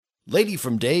Lady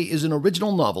from Day is an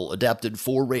original novel adapted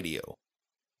for radio.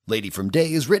 Lady from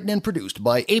Day is written and produced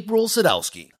by April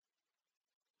Sadowski.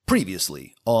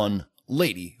 Previously on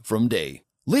Lady from Day,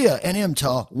 Leah and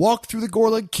Imta walk through the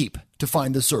Gorlag Keep to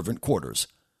find the servant quarters.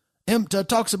 Imta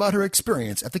talks about her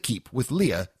experience at the keep with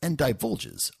Leah and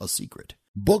divulges a secret.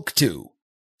 Book 2.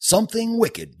 Something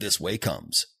Wicked This Way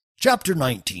Comes. Chapter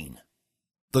 19.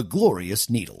 The Glorious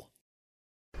Needle.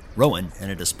 Rowan and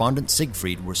a despondent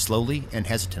Siegfried were slowly and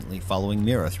hesitantly following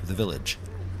Mira through the village.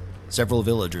 Several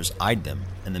villagers eyed them,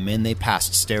 and the men they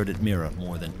passed stared at Mira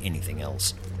more than anything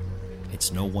else.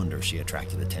 It's no wonder she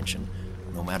attracted attention.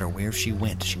 No matter where she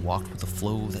went, she walked with a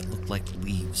flow that looked like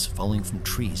leaves falling from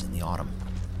trees in the autumn.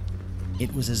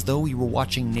 It was as though you were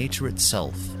watching nature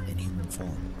itself in human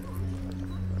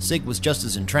form. Sig was just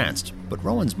as entranced, but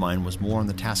Rowan's mind was more on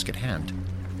the task at hand.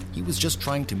 He was just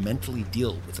trying to mentally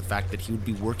deal with the fact that he would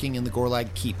be working in the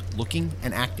Gorlag Keep, looking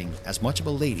and acting as much of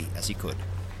a lady as he could.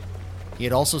 He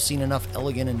had also seen enough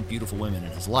elegant and beautiful women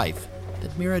in his life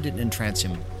that Mira didn't entrance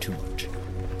him too much.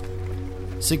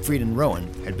 Siegfried and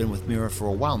Rowan had been with Mira for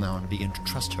a while now and began to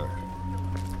trust her.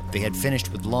 They had finished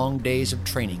with long days of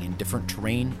training in different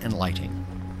terrain and lighting,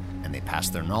 and they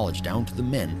passed their knowledge down to the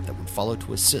men that would follow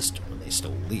to assist when they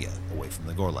stole Leah away from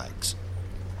the Gorlags.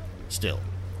 Still,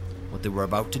 what they were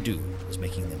about to do was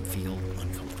making them feel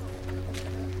uncomfortable.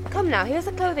 Come now, here's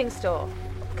a clothing store.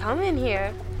 Come in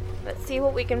here. Let's see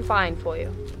what we can find for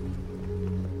you.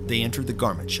 They entered the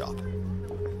garment shop.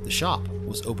 The shop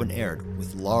was open-aired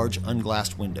with large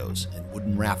unglassed windows and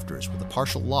wooden rafters with a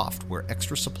partial loft where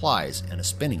extra supplies and a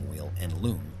spinning wheel and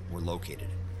loom were located.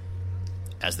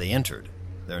 As they entered,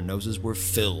 their noses were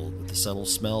filled with the subtle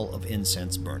smell of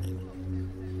incense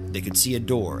burning. They could see a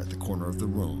door at the corner of the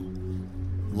room.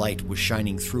 Light was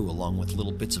shining through along with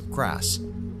little bits of grass.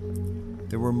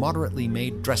 There were moderately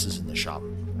made dresses in the shop,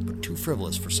 but too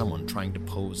frivolous for someone trying to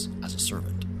pose as a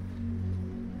servant.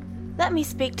 Let me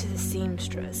speak to the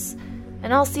seamstress,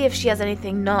 and I'll see if she has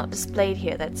anything not displayed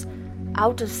here that's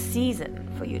out of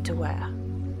season for you to wear.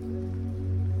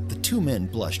 The two men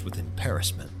blushed with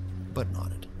embarrassment, but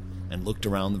nodded, and looked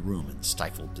around the room in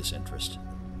stifled disinterest.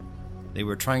 They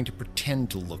were trying to pretend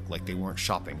to look like they weren't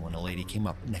shopping when a lady came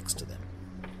up next to them.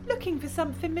 Looking for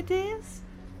something, my dears?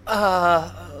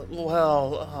 Nah,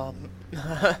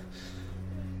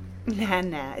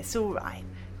 it's all right.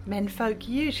 Menfolk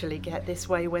usually get this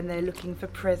way when they're looking for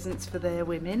presents for their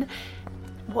women.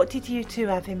 What did you two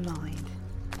have in mind?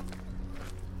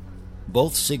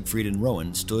 Both Siegfried and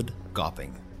Rowan stood,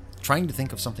 gawping, trying to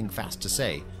think of something fast to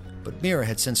say, but Mira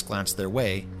had since glanced their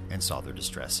way and saw their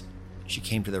distress. She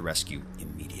came to their rescue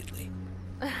immediately.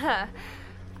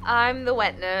 I'm the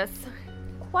wet nurse.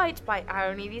 Quite by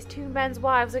irony, these two men's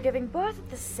wives are giving birth at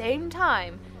the same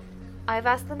time. I've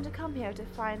asked them to come here to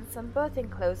find some birthing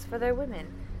clothes for their women,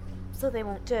 so they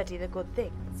won't dirty the good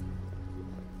things.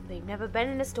 They've never been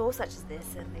in a store such as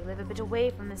this, and they live a bit away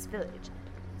from this village,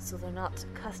 so they're not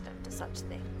accustomed to such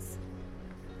things.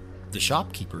 The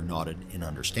shopkeeper nodded in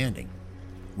understanding.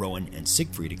 Rowan and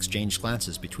Siegfried exchanged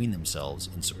glances between themselves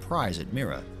in surprise at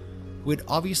Mira, who had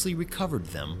obviously recovered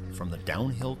them from the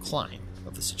downhill climb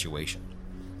of the situation.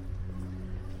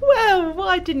 Well,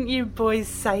 why didn't you boys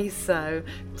say so?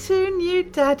 Two new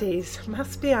daddies.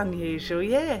 Must be unusual,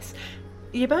 yes.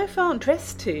 You both aren't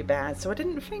dressed too bad, so I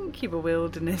didn't think you were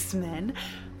wilderness men.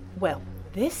 Well,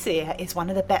 this here is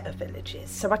one of the better villages,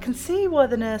 so I can see why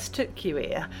the nurse took you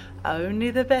here.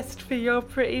 Only the best for your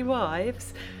pretty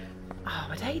wives. Oh,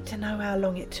 I'd hate to know how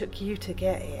long it took you to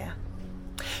get here.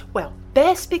 Well,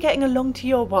 best be getting along to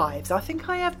your wives. I think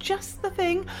I have just the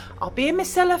thing. I'll be in my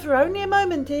cellar for only a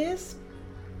moment, dears.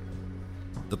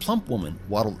 The plump woman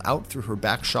waddled out through her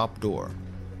back shop door,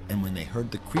 and when they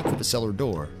heard the creak of the cellar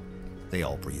door, they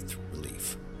all breathed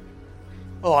relief.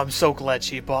 Oh, I'm so glad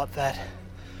she bought that.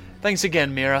 Thanks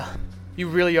again, Mira. You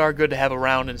really are good to have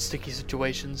around in sticky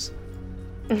situations.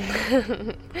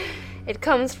 It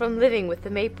comes from living with the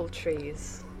maple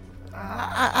trees.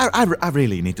 I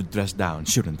really need to dress down,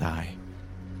 shouldn't I?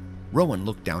 Rowan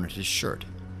looked down at his shirt.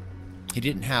 He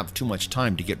didn't have too much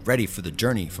time to get ready for the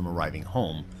journey from arriving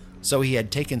home, so he had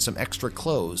taken some extra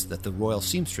clothes that the royal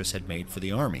seamstress had made for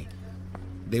the army.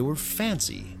 They were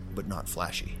fancy, but not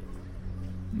flashy.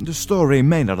 The story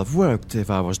may not have worked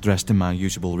if I was dressed in my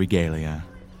usual regalia.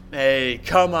 Hey,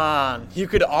 come on. You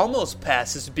could almost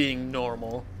pass as being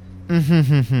normal.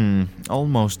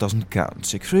 Almost doesn't count,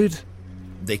 Siegfried.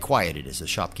 They quieted as the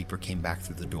shopkeeper came back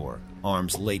through the door,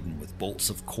 arms laden with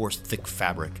bolts of coarse, thick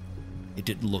fabric. It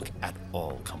didn't look at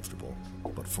all comfortable,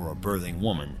 but for a birthing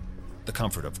woman, the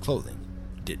comfort of clothing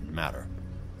didn't matter.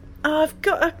 I've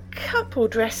got a couple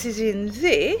dresses in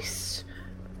this.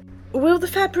 Will the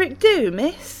fabric do,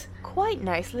 miss? Quite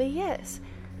nicely, yes.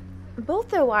 Both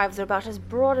their wives are about as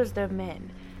broad as their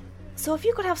men, so if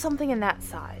you could have something in that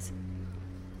size.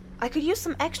 I could use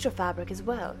some extra fabric as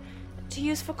well, to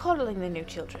use for coddling the new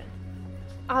children.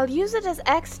 I'll use it as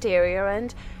exterior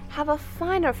and have a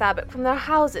finer fabric from their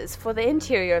houses for the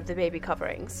interior of the baby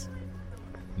coverings.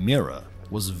 Mira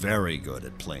was very good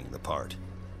at playing the part.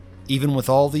 Even with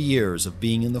all the years of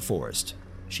being in the forest,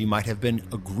 she might have been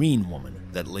a green woman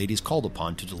that ladies called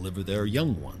upon to deliver their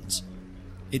young ones.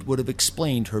 It would have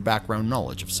explained her background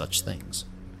knowledge of such things.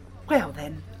 Well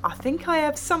then, I think I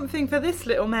have something for this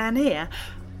little man here.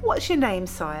 What's your name,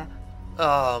 sire?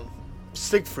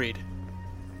 Siegfried.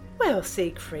 Well,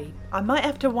 Siegfried, I might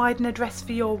have to widen a dress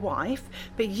for your wife,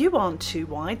 but you aren't too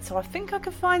wide, so I think I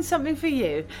can find something for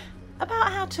you.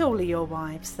 About how tall are your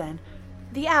wives, then?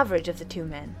 The average of the two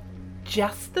men.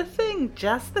 Just the thing,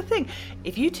 just the thing.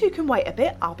 If you two can wait a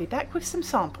bit, I'll be back with some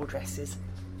sample dresses.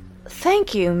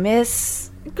 Thank you, Miss...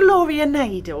 Gloria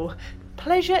Nadel.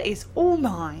 Pleasure is all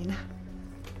mine.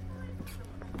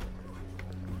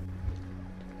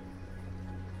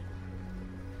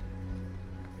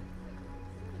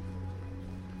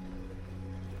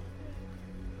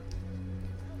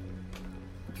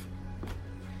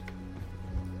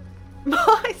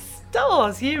 My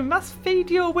stars, you must feed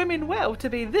your women well to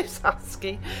be this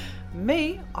husky.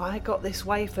 Me, I got this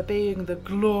way for being the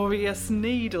glorious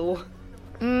needle.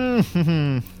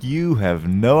 You have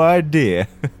no idea.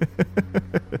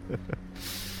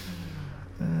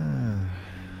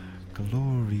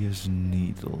 Glorious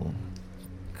needle.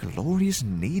 Glorious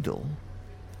needle?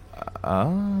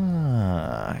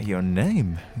 Ah, your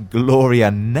name.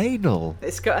 Gloria Nadel.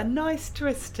 It's got a nice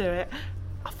twist to it.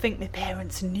 I think my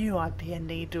parents knew I'd be a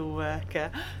needle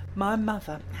worker. My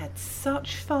mother had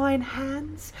such fine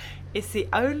hands. It's the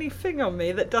only thing on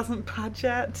me that doesn't pudge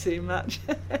out too much.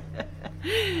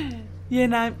 You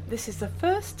know, this is the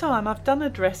first time I've done a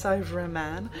dress over a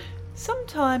man.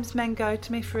 Sometimes men go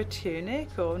to me for a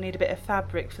tunic or need a bit of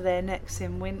fabric for their necks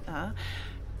in winter.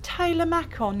 Taylor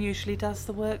Macon usually does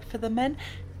the work for the men.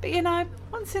 But you know,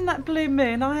 once in that blue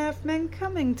moon I have men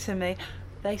coming to me.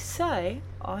 They say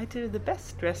I do the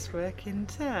best dress work in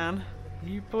town.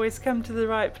 You boys come to the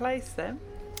right place then.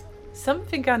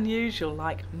 Something unusual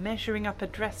like measuring up a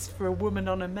dress for a woman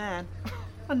on a man.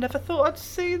 I never thought I'd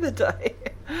see the day.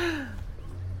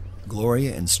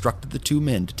 Gloria instructed the two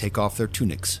men to take off their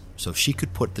tunics so she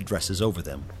could put the dresses over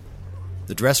them.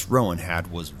 The dress Rowan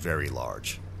had was very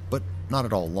large, but not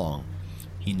at all long.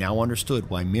 He now understood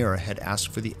why Mira had asked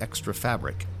for the extra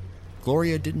fabric.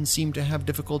 Gloria didn't seem to have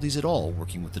difficulties at all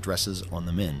working with the dresses on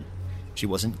the men. She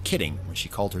wasn't kidding when she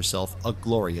called herself a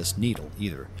glorious needle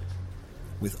either.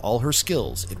 With all her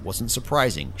skills, it wasn't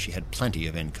surprising she had plenty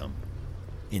of income.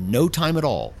 In no time at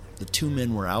all, the two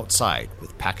men were outside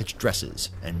with packaged dresses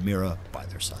and Mira by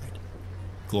their side.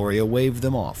 Gloria waved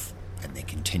them off, and they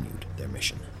continued their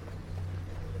mission.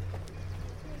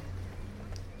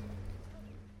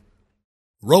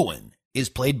 Rowan is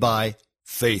played by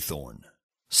Faethorn.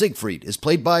 Siegfried is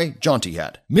played by Jaunty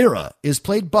Hat. Mira is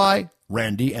played by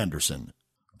Randy Anderson.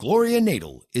 Gloria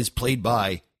Nadel is played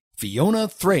by Fiona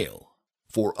Thrale.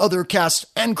 For other casts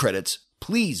and credits,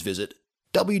 please visit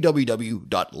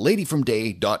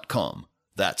www.ladyfromday.com.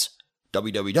 That's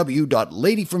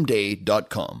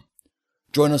www.ladyfromday.com.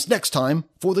 Join us next time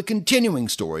for the continuing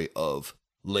story of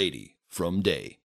Lady from Day.